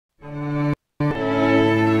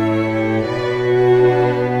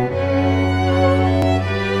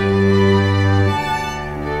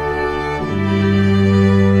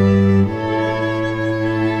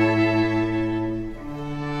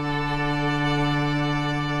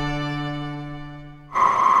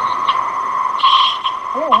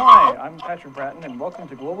Patrick Bratton, and welcome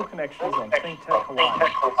to Global Connections on Think Tech Hawaii.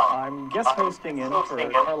 I'm guest hosting in for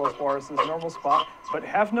Carlos Juarez's normal spot, but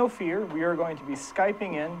have no fear, we are going to be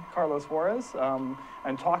Skyping in Carlos Juarez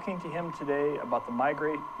and talking to him today about the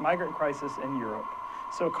migrant crisis in Europe.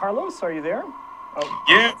 So, Carlos, are you there? Oh.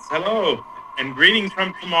 Yes, hello, and greetings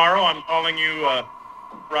from tomorrow. I'm calling you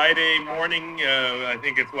Friday morning. I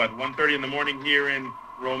think it's 1:30 in the morning here in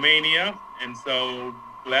Romania, and so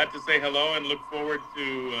glad to say hello and look forward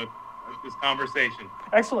to this conversation.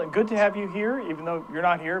 Excellent. Good to have you here, even though you're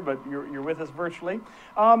not here, but you're with us virtually.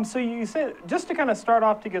 So you said, just to kind of start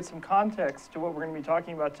off to get some context to what we're going to be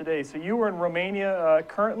talking about today. So you were in Romania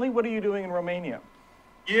currently. What are you doing in Romania?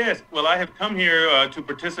 Yes, well, I have come here to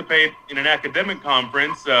participate in an academic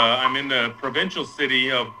conference. I'm in the provincial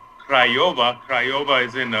city of Craiova. Craiova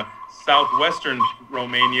is in southwestern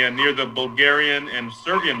Romania, near the Bulgarian and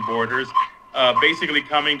Serbian borders. Basically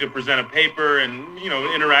coming to present a paper and,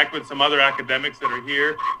 interact with some other academics that are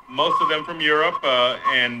here, most of them from Europe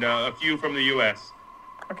and a few from the U.S.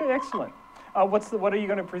 Okay, excellent. What are you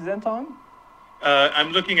going to present on?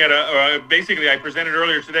 I'm looking at basically I presented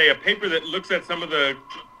earlier today a paper that looks at some of the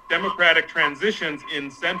democratic transitions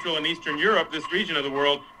in Central and Eastern Europe, this region of the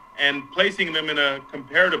world, and placing them in a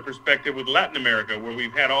comparative perspective with Latin America, where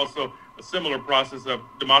we've had also a similar process of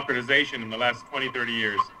democratization in the last 20, 30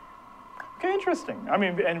 years. Okay, interesting.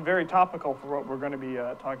 And very topical for what we're going to be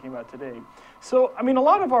talking about today. So, a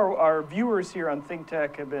lot of our viewers here on Think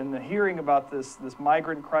Tech have been hearing about this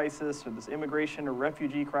migrant crisis or this immigration or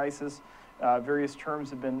refugee crisis. Various terms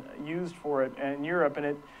have been used for it in Europe,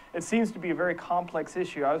 and it seems to be a very complex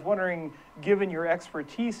issue. I was wondering, given your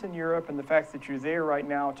expertise in Europe and the fact that you're there right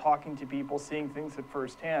now talking to people, seeing things at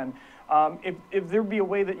firsthand, if there would be a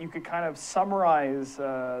way that you could kind of summarize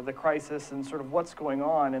the crisis and sort of what's going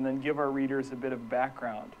on, and then give our readers a bit of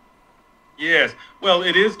background. Yes, well,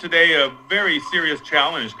 it is today a very serious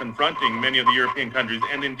challenge confronting many of the European countries,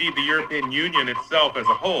 and indeed the European Union itself as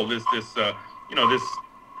a whole. This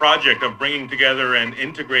project of bringing together and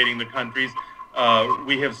integrating the countries.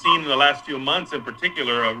 We have seen in the last few months in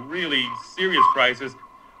particular a really serious crisis,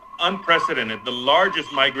 unprecedented, the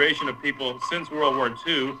largest migration of people since World War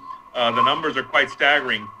II. The numbers are quite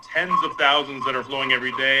staggering, tens of thousands that are flowing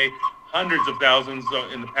every day, hundreds of thousands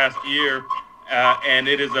in the past year, and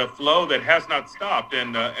it is a flow that has not stopped.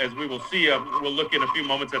 And as we will see, we'll look in a few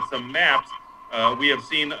moments at some maps, we have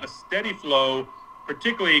seen a steady flow,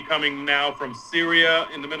 particularly coming now from Syria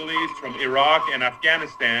in the Middle East, from Iraq and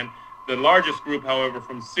Afghanistan, the largest group, however,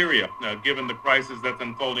 from Syria, given the crisis that's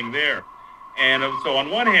unfolding there. And so on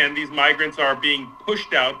one hand, these migrants are being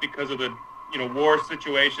pushed out because of the war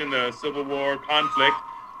situation, the civil war conflict.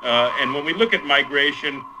 And when we look at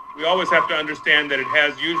migration, we always have to understand that it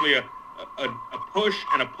has usually a push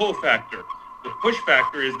and a pull factor. The push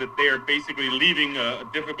factor is that they are basically leaving a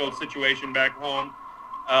difficult situation back home.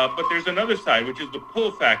 But there's another side, which is the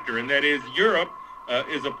pull factor, and that is Europe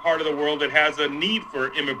is a part of the world that has a need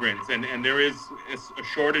for immigrants, and there is a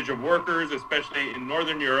shortage of workers, especially in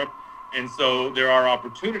Northern Europe, and so there are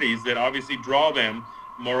opportunities that obviously draw them.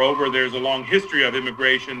 Moreover, there's a long history of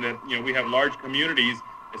immigration that, we have large communities,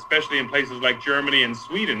 especially in places like Germany and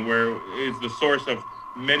Sweden, where is the source of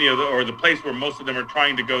many of the place where most of them are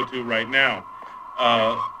trying to go to right now.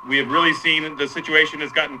 We have really seen the situation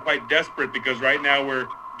has gotten quite desperate because right now we're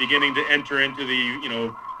beginning to enter into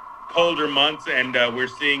the, colder months, and we're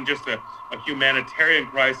seeing just a humanitarian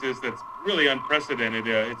crisis that's really unprecedented.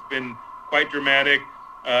 It's been quite dramatic,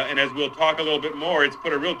 and as we'll talk a little bit more, it's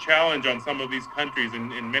put a real challenge on some of these countries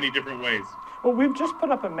in many different ways. Well, we've just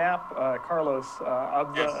put up a map, Carlos,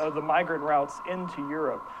 of the migrant routes into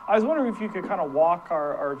Europe. I was wondering if you could kind of walk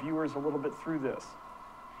our viewers a little bit through this.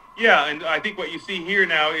 Yeah, and I think what you see here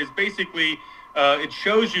now is basically, it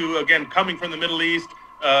shows you, again, coming from the Middle East,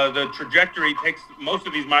 the trajectory takes, most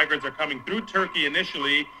of these migrants are coming through Turkey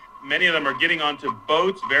initially. Many of them are getting onto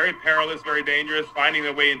boats, very perilous, very dangerous, finding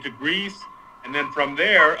their way into Greece. And then from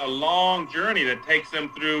there, a long journey that takes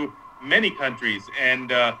them through many countries.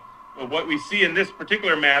 And what we see in this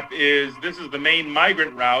particular map is this is the main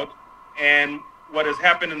migrant route. And what has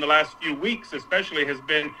happened in the last few weeks especially has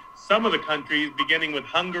been some of the countries, beginning with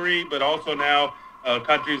Hungary, but also now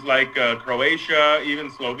countries like Croatia,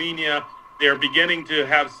 even Slovenia, they're beginning to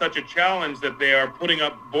have such a challenge that they are putting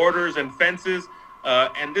up borders and fences.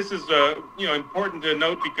 And this is important to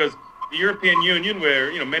note because the European Union,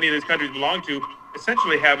 where many of these countries belong to,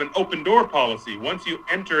 essentially have an open door policy. Once you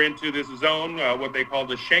enter into this zone, what they call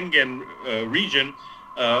the Schengen region,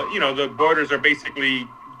 the borders are basically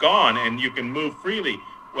gone and you can move freely.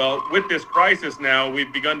 Well, with this crisis now,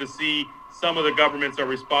 we've begun to see some of the governments are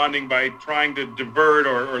responding by trying to divert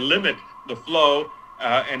or limit the flow,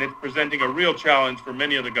 and it's presenting a real challenge for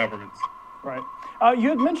many of the governments. Right. You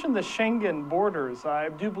had mentioned the Schengen borders. I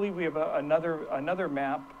do believe we have another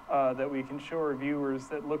map that we can show our viewers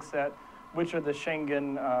that looks at which are the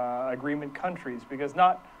Schengen agreement countries, because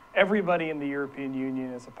not everybody in the European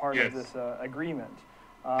Union is a part of this agreement.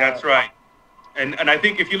 That's right. And I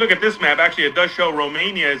think if you look at this map, actually it does show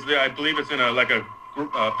Romania is I believe it's in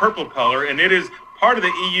a purple color, and it is part of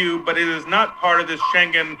the EU, but it is not part of this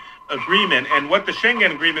Schengen agreement. And what the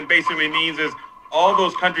Schengen agreement basically means is all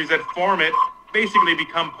those countries that form it basically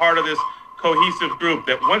become part of this cohesive group,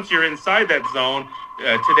 that once you're inside that zone,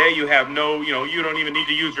 today you have you don't even need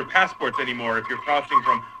to use your passports anymore. If you're crossing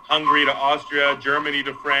from Hungary to Austria, Germany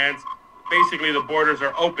to France, basically the borders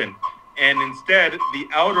are open. And instead, the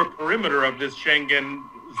outer perimeter of this Schengen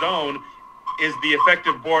zone is the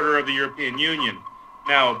effective border of the European Union.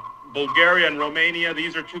 Now, Bulgaria and Romania,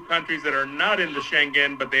 these are two countries that are not in the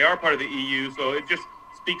Schengen, but they are part of the EU. So it just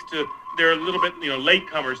speaks to, they're a little bit,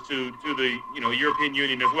 latecomers to the, European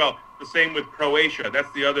Union as well. The same with Croatia.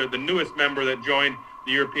 That's the newest member that joined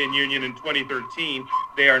the European Union in 2013.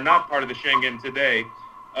 They are not part of the Schengen today.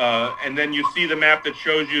 And then you see the map that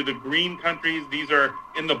shows you the green countries. These are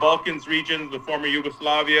in the Balkans region, the former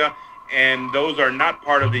Yugoslavia, and those are not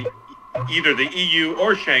part of either the EU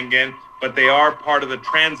or Schengen, but they are part of the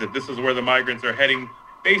transit. This is where the migrants are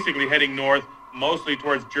basically heading north, mostly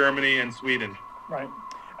towards Germany and Sweden. Right.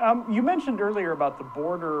 You mentioned earlier about the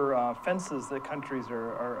border fences that countries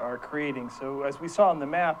are creating. So as we saw on the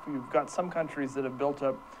map, you've got some countries that have built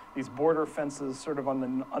up these border fences sort of on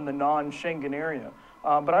the non-Schengen area.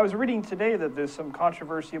 But I was reading today that there's some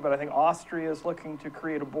controversy about, I think Austria is looking to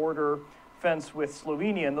create a border fence with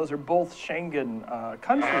Slovenia, and those are both Schengen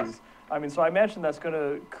countries. I mean, so I imagine that's going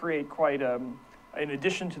to create quite, in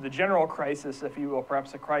addition to the general crisis, if you will,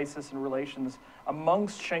 perhaps a crisis in relations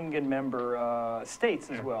amongst Schengen member states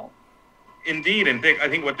as well. Indeed, and I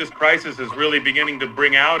think what this crisis is really beginning to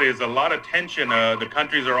bring out is a lot of tension. The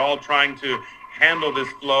countries are all trying to handle this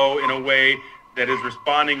flow in a way that is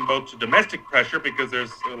responding both to domestic pressure, because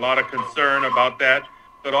there's a lot of concern about that,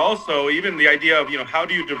 but also even the idea of, how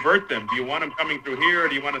do you divert them? Do you want them coming through here, or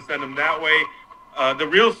do you want to send them that way? The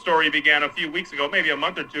real story began a few weeks ago, maybe a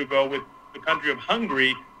month or two ago, with the country of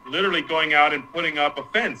Hungary literally going out and putting up a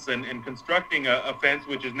fence and constructing a fence,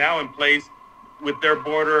 which is now in place with their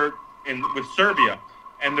border with Serbia.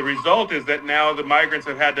 And the result is that now the migrants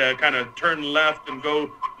have had to kind of turn left and go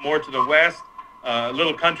more to the west. A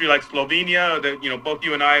little country like Slovenia that, both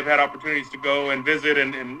you and I have had opportunities to go and visit,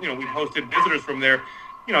 and we've hosted visitors from there.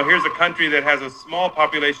 Here's a country that has a small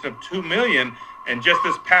population of 2 million, and just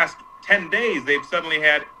this past 10 days, they've suddenly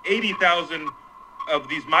had 80,000 of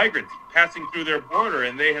these migrants passing through their border,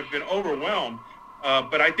 and they have been overwhelmed.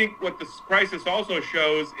 But I think what this crisis also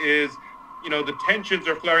shows is, the tensions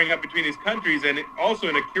are flaring up between these countries, and also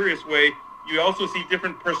in a curious way, you also see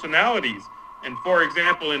different personalities. And for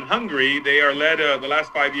example, in Hungary, they are led, the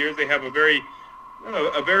last 5 years, they have a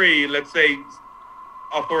very, let's say,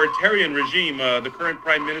 authoritarian regime. The current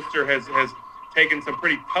prime minister has taken some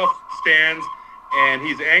pretty tough stands, and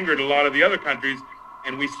he's angered a lot of the other countries.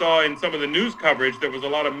 And we saw in some of the news coverage, there was a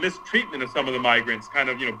lot of mistreatment of some of the migrants, kind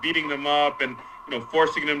of, beating them up and,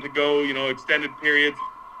 forcing them to go, extended periods.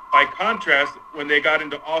 By contrast, when they got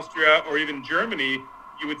into Austria or even Germany,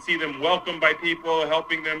 you would see them welcomed by people,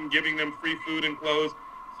 helping them, giving them free food and clothes.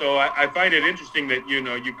 So I find it interesting that,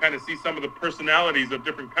 you kind of see some of the personalities of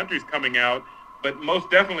different countries coming out, but most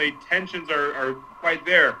definitely tensions are quite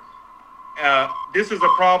there. This is a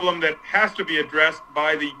problem that has to be addressed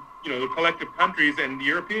by the collective countries, and the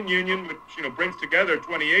European Union, which, brings together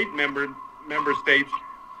 28 member states,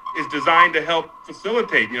 is designed to help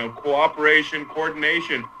facilitate, cooperation,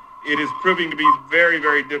 coordination. It is proving to be very,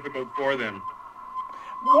 very difficult for them.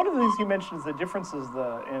 One of the things you mentioned is the differences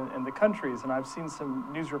in the countries, and I've seen some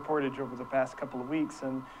news reportage over the past couple of weeks,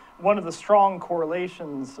 and one of the strong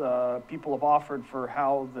correlations people have offered for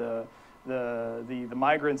how the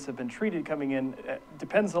migrants have been treated coming in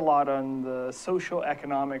depends a lot on the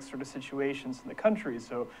socio-economic sort of situations in the country.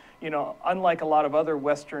 So, unlike a lot of other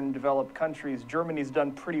Western developed countries, Germany's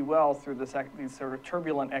done pretty well through these sort of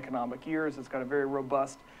turbulent economic years. It's got a very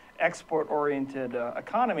robust export-oriented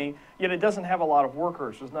economy, yet it doesn't have a lot of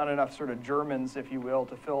workers. There's not enough sort of Germans, if you will,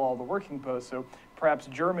 to fill all the working posts. So perhaps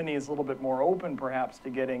Germany is a little bit more open, perhaps,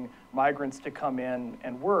 to getting migrants to come in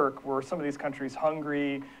and work, where some of these countries,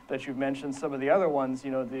 Hungary, that you've mentioned, some of the other ones,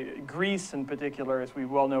 Greece in particular, as we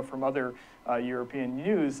well know from other European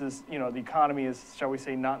news, is, the economy is, shall we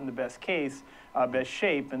say, not in the best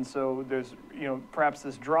shape. And so there's, perhaps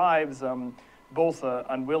this drives both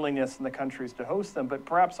unwillingness in the countries to host them, but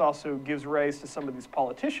perhaps also gives rise to some of these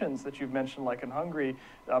politicians that you've mentioned, like in Hungary,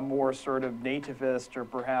 more sort of nativist or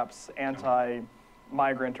perhaps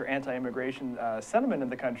anti-migrant or anti-immigration sentiment in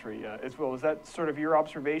the country as well. Is that sort of your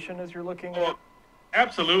observation as you're looking at?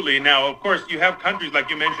 Absolutely. Now, of course, you have countries like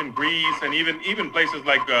you mentioned, Greece, and even places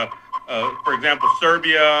like, for example,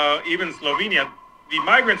 Serbia, even Slovenia. The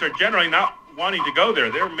migrants are generally not wanting to go there.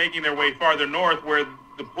 They're making their way farther north, where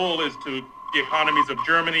the pull is to the economies of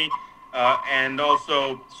Germany and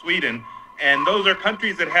also Sweden. And those are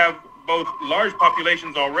countries that have both large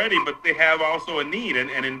populations already, but they have also a need.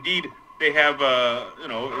 And indeed, they have,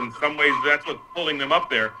 in some ways, that's what's pulling them up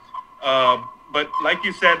there. But like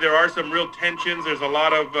you said, there are some real tensions. There's a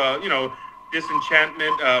lot of,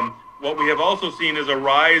 disenchantment. What we have also seen is a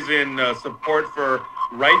rise in support for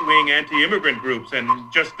right-wing anti-immigrant groups.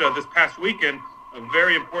 And just this past weekend, a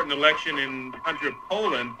very important election in the country of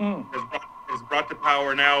Poland has brought to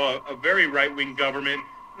power now a very right-wing government.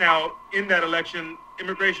 Now, in that election,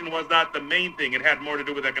 immigration was not the main thing. It had more to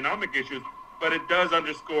do with economic issues, but it does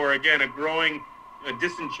underscore, again, a growing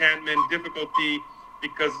disenchantment, difficulty,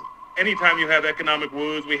 because anytime you have economic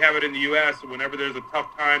woes, we have it in the U.S., whenever there's a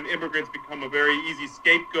tough time, immigrants become a very easy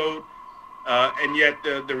scapegoat. And yet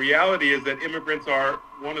the reality is that immigrants are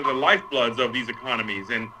one of the lifebloods of these economies.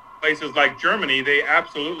 And places like Germany, they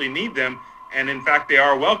absolutely need them. And in fact, they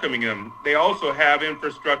are welcoming them. They also have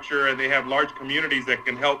infrastructure and they have large communities that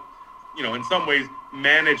can help, in some ways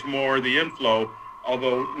manage more the inflow,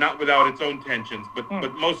 although not without its own tensions, but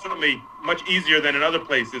most certainly much easier than in other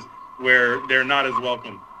places where they're not as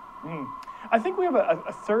welcome. I think we have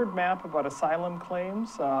a third map about asylum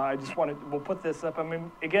claims. We'll put this up. I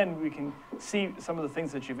mean, again, we can see some of the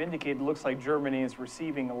things that you've indicated. It looks like Germany is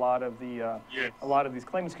receiving a lot of these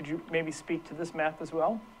claims. Could you maybe speak to this map as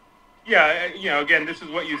well? Yeah, again, this is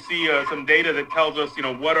what you see, some data that tells us,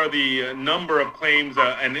 what are the number of claims,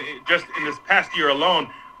 and just in this past year alone,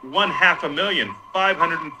 500,000,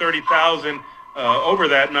 530,000 over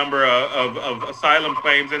that number of asylum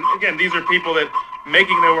claims. And again, these are people that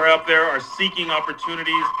making their way up there are seeking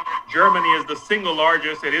opportunities. Germany is the single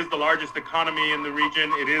largest. It is the largest economy in the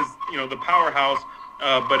region. It is, the powerhouse,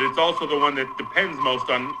 but it's also the one that depends most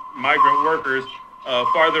on migrant workers.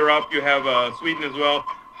 Farther up, you have Sweden as well.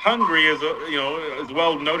 Hungary is, as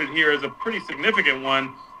well noted here, is a pretty significant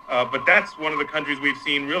one, but that's one of the countries we've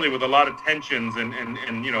seen really with a lot of tensions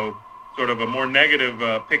and sort of a more negative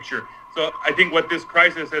picture. So I think what this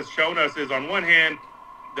crisis has shown us is, on one hand,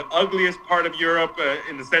 the ugliest part of Europe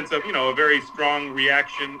in the sense of, a very strong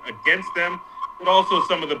reaction against them, but also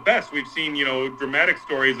some of the best. We've seen, dramatic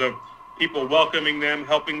stories of people welcoming them,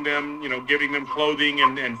 helping them, giving them clothing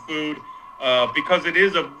and food, because it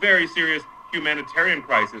is a very serious humanitarian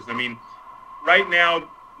crisis. I mean, right now,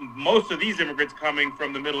 most of these immigrants coming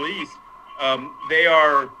from the Middle East, they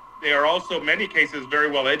are also, in many cases, very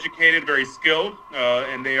well educated, very skilled,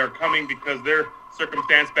 and they are coming because their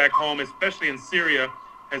circumstance back home, especially in Syria,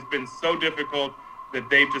 has been so difficult that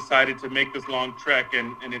they've decided to make this long trek,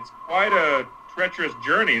 and it's quite a treacherous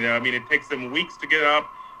journey. I mean, it takes them weeks to get up.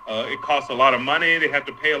 It costs a lot of money. They have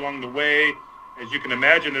to pay along the way. As you can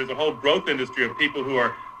imagine, there's a whole growth industry of people who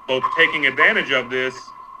are both taking advantage of this,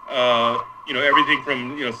 everything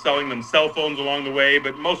from, selling them cell phones along the way,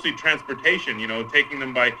 but mostly transportation, taking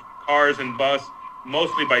them by cars and bus,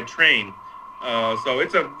 mostly by train. So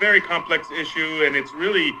it's a very complex issue, and it's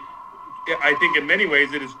really, I think in many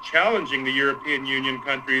ways, it is challenging the European Union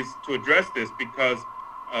countries to address this, because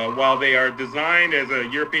while they are designed as a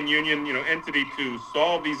European Union, entity to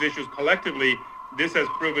solve these issues collectively, this has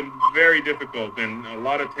proven very difficult, and a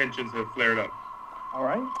lot of tensions have flared up. All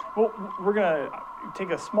right. Well, we're going to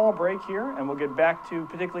take a small break here, and we'll get back to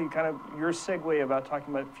particularly kind of your segue about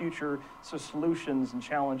talking about future solutions and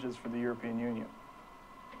challenges for the European Union.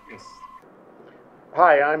 Yes.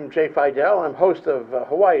 Hi, I'm Jay Fidel. I'm host of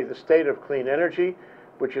Hawaii, the State of Clean Energy,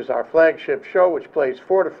 which is our flagship show, which plays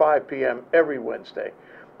 4 to 5 p.m. every Wednesday.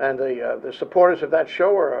 And the supporters of that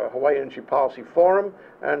show are Hawaii Energy Policy Forum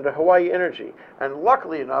and Hawaii Energy. And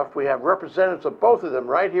luckily enough, we have representatives of both of them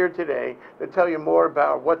right here today to tell you more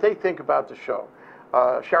about what they think about the show.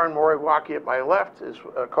 Sharon Moriwaki at my left is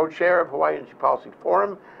co-chair of Hawaii Energy Policy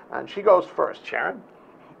Forum, and she goes first. Sharon?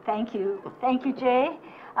 Thank you. Thank you, Jay.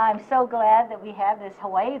 I'm so glad that we have this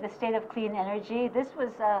Hawaii, the State of Clean Energy. This was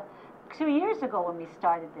 2 years ago when we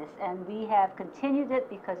started this, and we have continued it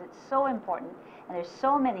because it's so important, and there's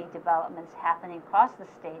so many developments happening across the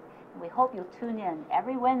state, and we hope you'll tune in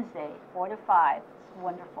every Wednesday, 4 to 5. It's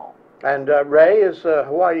wonderful. And Ray is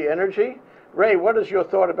Hawaii Energy. Ray, what is your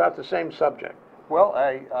thought about the same subject? Well,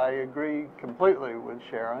 I agree completely with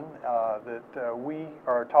Sharon that we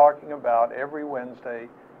are talking about every Wednesday,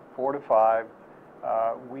 4 to 5.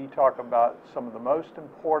 We talk about some of the most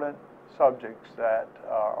important subjects that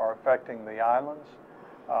are affecting the islands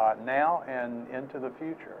now and into the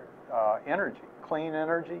future. Energy, clean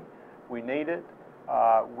energy, we need it.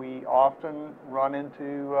 We often run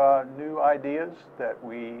into new ideas that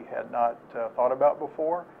we had not thought about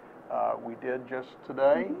before. We did just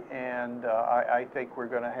today, and I think we're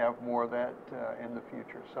going to have more of that in the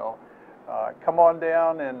future. So come on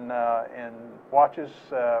down and watch us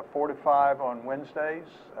 4 to 5 on Wednesdays,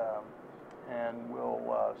 and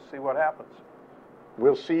we'll see what happens.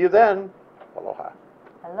 We'll see you then. Aloha.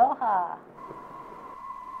 Aloha.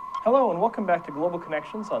 Hello and welcome back to Global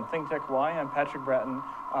Connections on ThinkTech Hawaii. I'm Patrick Bratton,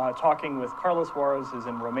 talking with Carlos Juarez, who's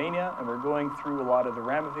in Romania, and we're going through a lot of the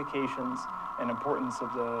ramifications and importance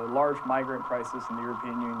of the large migrant crisis in the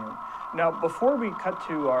European Union. Now, before we cut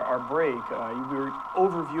to our break, we were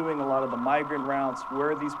overviewing a lot of the migrant routes,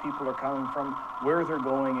 where these people are coming from, where they're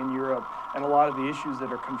going in Europe, and a lot of the issues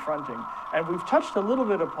that are confronting. And we've touched a little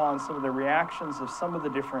bit upon some of the reactions of some of the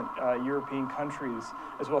different European countries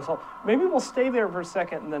as well. So maybe we'll stay there for a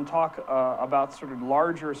second and then talk about sort of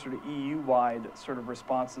larger sort of EU-wide sort of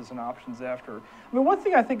responses and options after. I mean, one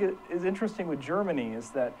thing I think is interesting with Germany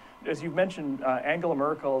is that, as you've mentioned, Angela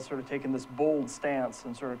Merkel has sort of taken this bold stance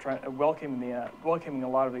and sort of welcoming a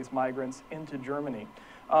lot of these migrants into Germany.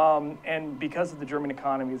 And because of the German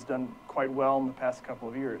economy has done quite well in the past couple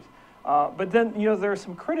of years. But then, you know, there are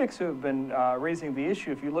some critics who have been raising the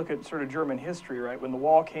issue. If you look at sort of German history, right, when the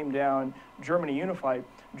wall came down, Germany unified,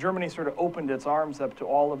 Germany sort of opened its arms up to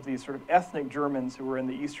all of these sort of ethnic Germans who were in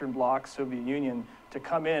the Eastern Bloc, Soviet Union, to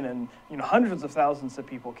come in, and, you know, hundreds of thousands of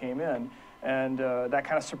people came in. And that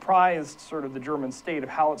kind of surprised sort of the German state of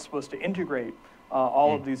how it's supposed to integrate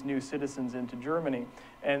all of these new citizens into Germany.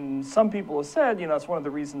 And some people have said, you know, it's one of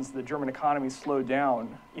the reasons the German economy slowed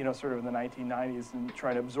down, you know, sort of in the 1990s and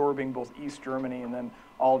tried absorbing both East Germany and then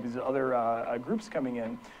all of these other groups coming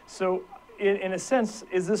in. So in a sense,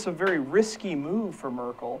 is this a very risky move for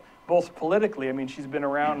Merkel, both politically? I mean, she's been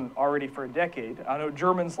around already for a decade. I know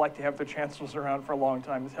Germans like to have their chancellors around for a long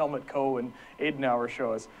time, as Helmut Kohl and Adenauer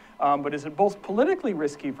show us. But is it both politically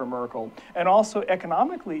risky for Merkel and also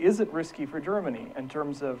economically, is it risky for Germany in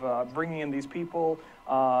terms of bringing in these people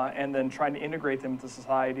and then trying to integrate them into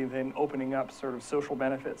society, then opening up sort of social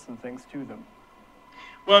benefits and things to them?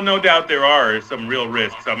 Well, no doubt there are some real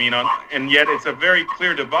risks. I mean, and yet it's a very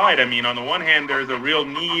clear divide. I mean, on the one hand, there's a real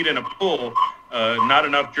need and a pull. Not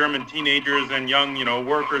enough German teenagers and young, you know,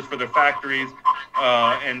 workers for the factories,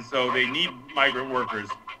 and so they need migrant workers,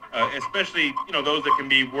 especially, you know, those that can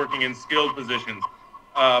be working in skilled positions.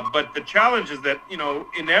 But the challenge is that, you know,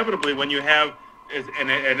 inevitably when you have,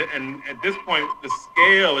 and at this point, the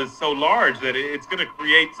scale is so large that it's going to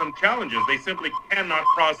create some challenges. They simply cannot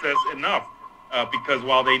process enough. Because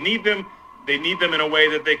while they need them in a way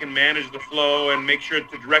that they can manage the flow and make sure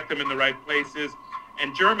to direct them in the right places.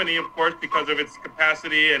 And Germany, of course, because of its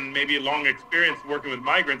capacity and maybe long experience working with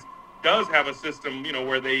migrants, does have a system, you know,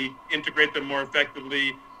 where they integrate them more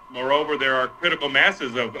effectively. Moreover, there are critical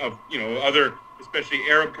masses of you know, other, especially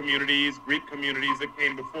Arab communities, Greek communities that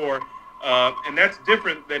came before. And that's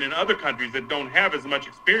different than in other countries that don't have as much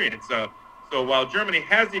experience. So while Germany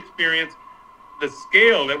has the experience, the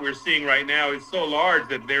scale that we're seeing right now is so large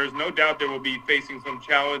that there's no doubt they will be facing some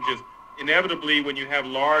challenges. Inevitably, when you have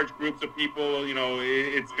large groups of people, you know,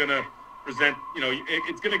 it's going to present, you know,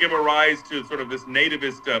 it's going to give a rise to sort of this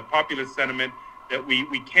nativist populist sentiment that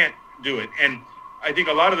we can't do it. And I think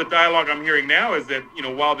a lot of the dialogue I'm hearing now is that, you know,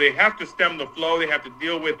 while they have to stem the flow, they have to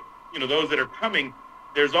deal with, you know, those that are coming,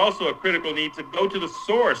 there's also a critical need to go to the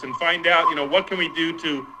source and find out, you know, what can we do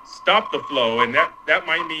to stop the flow? And that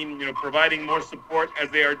might mean, you know, providing more support as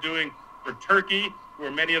they are doing for Turkey,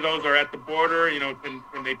 where many of those are at the border. You know, can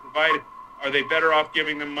they provide, are they better off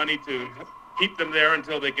giving them money to keep them there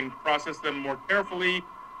until they can process them more carefully?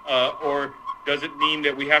 Or does it mean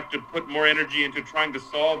that we have to put more energy into trying to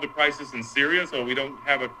solve the crisis in Syria so we don't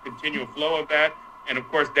have a continual flow of that? And of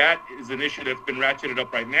course, that is an issue that's been ratcheted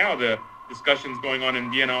up right now. The discussions going on in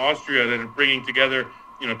Vienna, Austria, that are bringing together,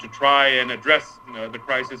 you know, to try and address, you know, the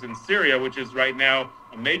crisis in Syria, which is right now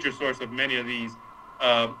a major source of many of these.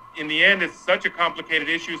 In the end, it's such a complicated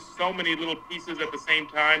issue, so many little pieces at the same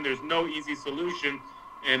time. There's no easy solution.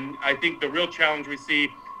 And I think the real challenge we see,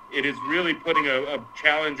 it is really putting a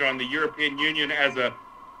challenge on the European Union as a,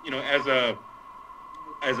 you know, as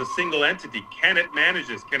a single entity. Can it manage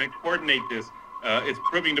this? Can it coordinate this? It's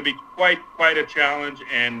proving to be quite a challenge,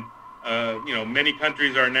 and you know, many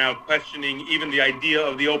countries are now questioning even the idea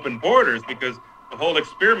of the open borders, because The whole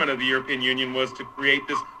experiment of the European Union was to create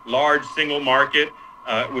this large single market,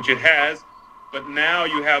 which it has. But now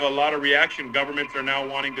you have a lot of reaction. Governments are now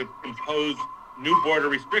wanting to impose new border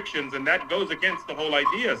restrictions, and that goes against the whole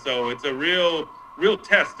idea. So it's a real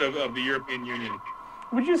test of the European Union.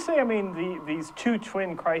 Would you say, I mean, these two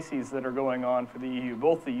twin crises that are going on for the EU,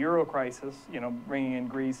 both the Euro crisis, bringing in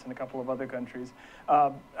Greece and a couple of other countries,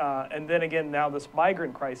 and then again now this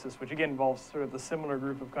migrant crisis, which again involves sort of the similar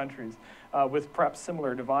group of countries with perhaps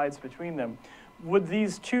similar divides between them. Would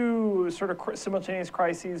these two sort of simultaneous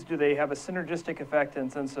crises, do they have a synergistic effect in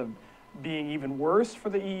the sense of being even worse for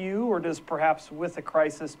the EU, or does perhaps with a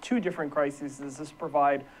crisis, two different crises, does this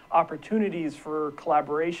provide opportunities for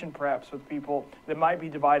collaboration perhaps with people that might be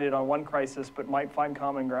divided on one crisis but might find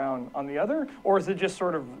common ground on the other? Or is it just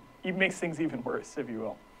sort of, it makes things even worse, if you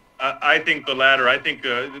will? I think the latter. I think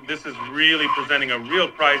this is really presenting a real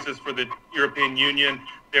crisis for the European Union.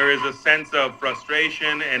 There is a sense of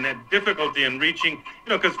frustration and a difficulty in reaching,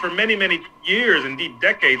 because for many, many years, indeed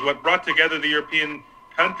decades, what brought together the European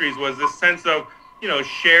countries was this sense of,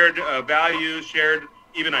 shared values, shared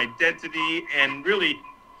even identity, and really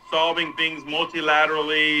solving things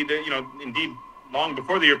multilaterally. Indeed, long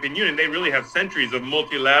before the European Union, they really have centuries of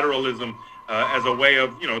multilateralism as a way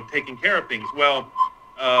of, taking care of things. Well,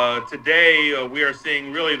 today we are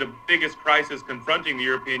seeing really the biggest crisis confronting the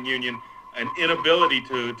European Union, an inability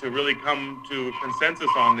to really come to consensus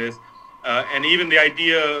on this. And even the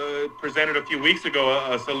idea presented a few weeks ago,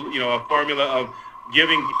 a formula of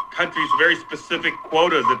giving countries very specific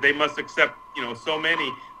quotas that they must accept, so many,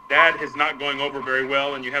 that is not going over very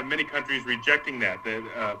well. And you have many countries rejecting that.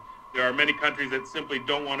 There are many countries that simply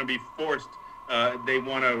don't want to be forced. They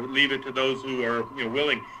want to leave it to those who are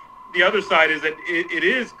willing. The other side is that it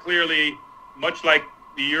is clearly much like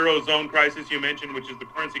the Eurozone crisis you mentioned, which is the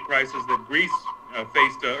currency crisis that Greece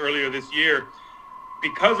faced earlier this year.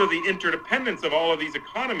 Because of the interdependence of all of these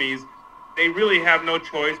economies, they really have no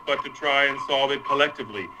choice but to try and solve it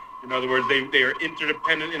collectively. In other words, they are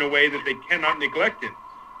interdependent in a way that they cannot neglect it.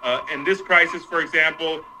 And this crisis, for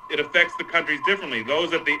example, it affects the countries differently.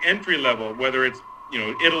 Those at the entry level, whether it's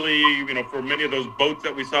Italy, for many of those boats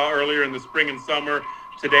that we saw earlier in the spring and summer.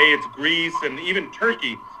 Today it's Greece and even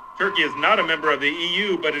Turkey. Turkey is not a member of the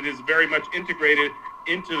EU, but it is very much integrated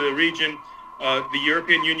into the region. The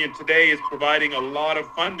European Union today is providing a lot of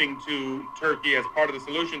funding to Turkey as part of the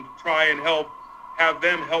solution to try and have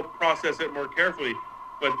them help process it more carefully.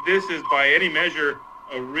 But this is by any measure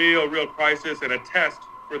a real crisis and a test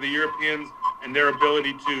for the Europeans and their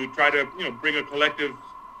ability to try to bring a collective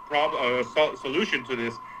solution to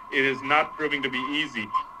this. It is not proving to be easy.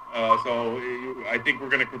 So I think we're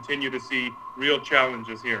going to continue to see real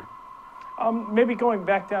challenges here. Maybe going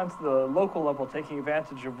back down to the local level, taking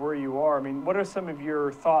advantage of where you are, I mean, what are some of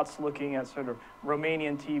your thoughts looking at sort of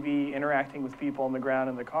Romanian TV, interacting with people on the ground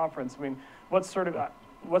in the conference? I mean, what's sort of a,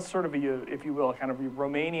 if you will, kind of a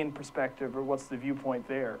Romanian perspective, or what's the viewpoint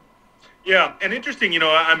there? Yeah, and interesting,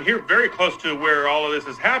 I'm here very close to where all of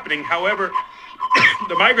this is happening. However,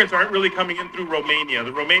 the migrants aren't really coming in through Romania.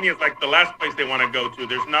 Romania is like the last place they want to go to.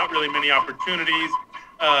 There's not really many opportunities.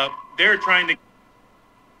 They're trying to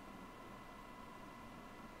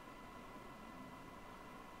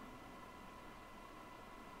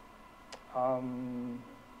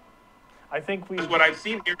I think what I've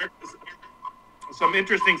seen here, some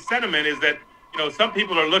interesting sentiment is that, some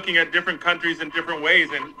people are looking at different countries in different ways.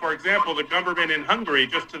 And for example, the government in Hungary,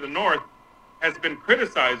 just to the north, has been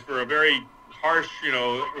criticized for a very harsh,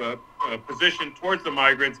 position towards the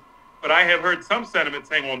migrants. But I have heard some sentiment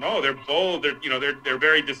saying, well, no, they're bold. They're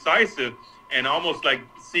very decisive, and almost like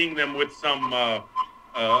seeing them with some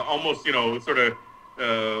almost, sort of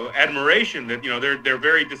admiration that, they're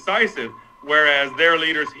very decisive. Whereas their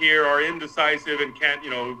leaders here are indecisive and can't,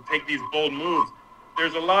 take these bold moves.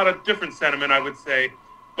 There's a lot of different sentiment, I would say.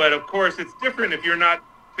 But of course, it's different if you're not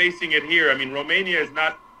facing it here. I mean, Romania is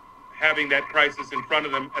not having that crisis in front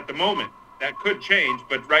of them at the moment. That could change,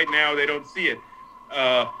 but right now they don't see it.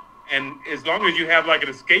 And as long as you have like an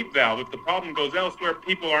escape valve, if the problem goes elsewhere,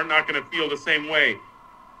 people are not going to feel the same way.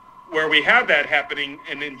 Where we have that happening,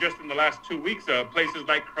 and in just in the last 2 weeks, places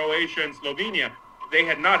like Croatia and Slovenia, they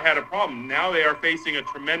had not had a problem. Now they are facing a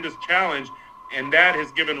tremendous challenge, and that has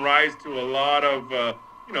given rise to a lot of,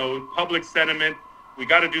 public sentiment. We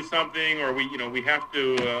got to do something, or we have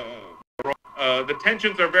to. The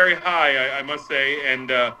tensions are very high, I must say, and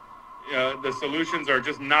the solutions are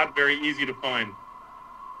just not very easy to find.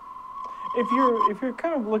 If you're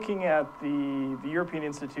kind of looking at the European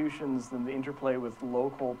institutions and the interplay with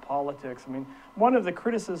local politics, I mean, one of the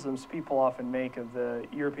criticisms people often make of the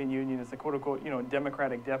European Union is the quote unquote,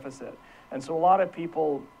 democratic deficit. And so a lot of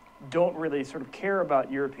people don't really sort of care about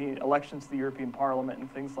European elections to the European Parliament and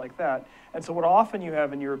things like that. And so what often you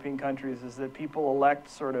have in European countries is that people elect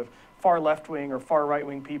sort of far left-wing or far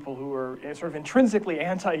right-wing people who are sort of intrinsically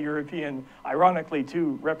anti-European, ironically,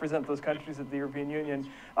 to represent those countries at the European Union.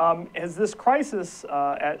 Has this crisis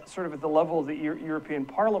at the level of the European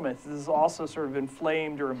Parliament, this has also sort of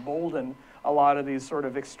inflamed or emboldened a lot of these sort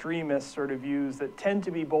of extremist sort of views that tend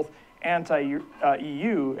to be both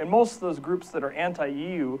anti-EU, and most of those groups that are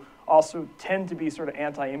anti-EU also tend to be sort of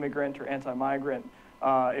anti-immigrant or anti-migrant,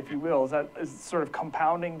 if you will. Is sort of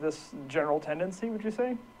compounding this general tendency, would you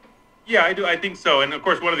say? Yeah, I do. I think so. And of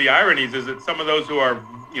course, one of the ironies is that some of those who are,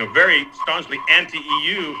 very staunchly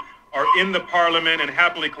anti-EU are in the parliament and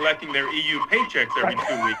happily collecting their EU paychecks every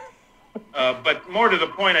 2 weeks. But more to the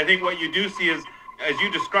point, I think what you do see is, as you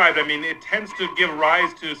described, I mean, it tends to give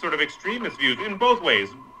rise to sort of extremist views in both ways.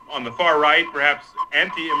 On the far right, perhaps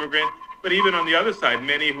anti-immigrant, but even on the other side,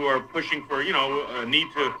 many who are pushing for, a need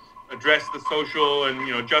to address the social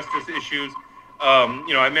and, justice issues.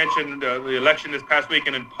 I mentioned the election this past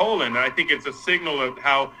weekend in Poland, and I think it's a signal of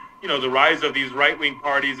how, the rise of these right-wing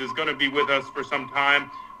parties is going to be with us for some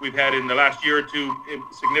time. We've had in the last year or two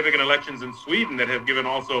significant elections in Sweden that have given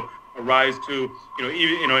also a rise to,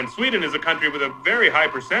 and Sweden is a country with a very high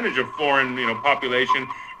percentage of foreign, population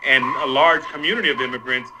and a large community of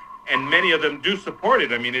immigrants, and many of them do support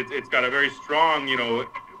it. I mean, it's got a very strong,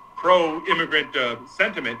 pro-immigrant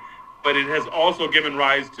sentiment, but it has also given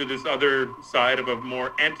rise to this other side of a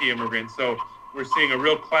more anti-immigrant. So we're seeing a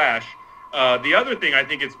real clash. The other thing I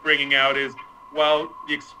think it's bringing out is, while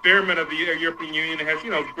the experiment of the European Union has,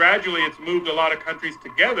 gradually it's moved a lot of countries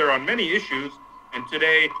together on many issues, and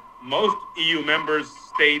today most EU member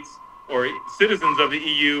states or citizens of the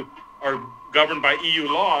EU are governed by EU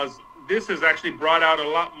laws. This has actually brought out a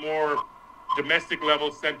lot more domestic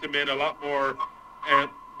level sentiment, a lot more.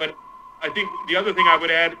 But I think the other thing I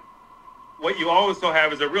would add, what you also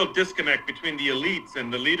have is a real disconnect between the elites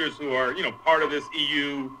and the leaders who are, part of this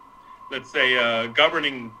EU, let's say,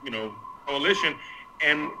 governing, coalition,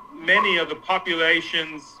 and many of the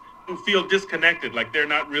populations who feel disconnected, like they're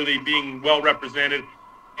not really being well represented.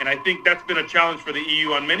 And I think that's been a challenge for the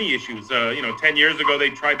EU on many issues. 10 years ago, they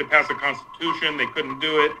tried to pass a constitution. They couldn't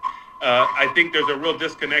do it. I think there's a real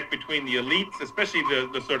disconnect between the elites, especially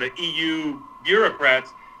the sort of EU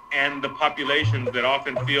bureaucrats, and the populations that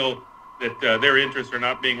often feel that their interests are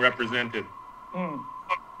not being represented. Well,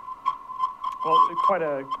 quite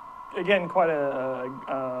a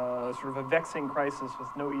sort of a vexing crisis with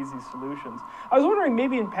no easy solutions. I was wondering,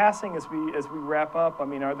 maybe in passing, as we wrap up, I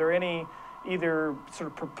mean, are there any either sort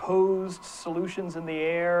of proposed solutions in the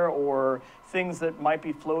air or things that might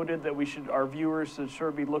be floated that our viewers should sort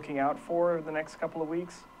of be looking out for the next couple of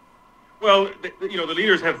weeks? Well, the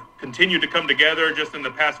leaders have continued to come together just in the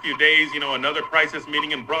past few days, another crisis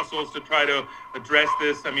meeting in Brussels to try to address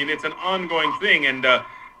this. I mean, it's an ongoing thing, and,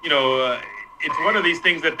 it's one of these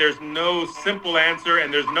things that there's no simple answer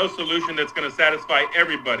and there's no solution that's going to satisfy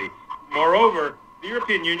everybody. Moreover, the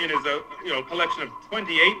European Union is a collection of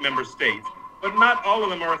 28 member states, but not all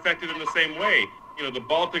of them are affected in the same way. The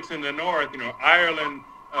Baltics in the north, Ireland,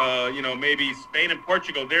 maybe Spain and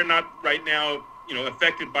Portugal, they're not right now,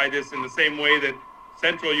 affected by this in the same way that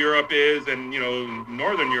Central Europe is and,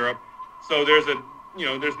 Northern Europe. So there's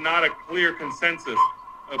not a clear consensus.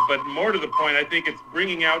 But more to the point, I think it's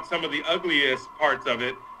bringing out some of the ugliest parts of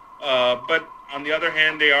it. But on the other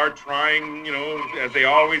hand, they are trying, as they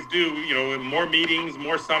always do, more meetings,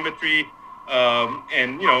 more summitry.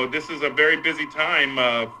 And, this is a very busy time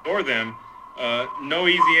for them. No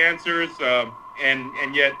easy answers.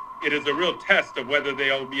 And yet it is a real test of whether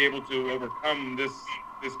they'll be able to overcome this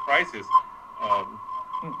crisis.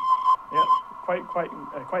 Yeah.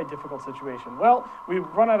 Quite a difficult situation. Well, we've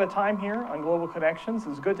run out of time here on Global Connections.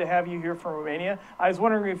 It's good to have you here from Romania. I was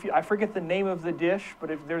wondering I forget the name of the dish, but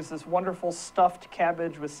if there's this wonderful stuffed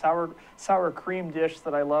cabbage with sour cream dish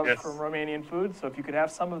that I love from Romanian food. So if you could have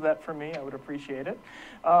some of that for me, I would appreciate it.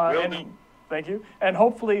 Thank you. And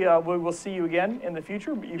hopefully we will see you again in the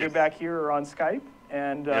future, either back here or on Skype.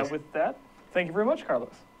 And with that, thank you very much,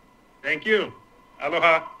 Carlos. Thank you.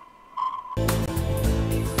 Aloha.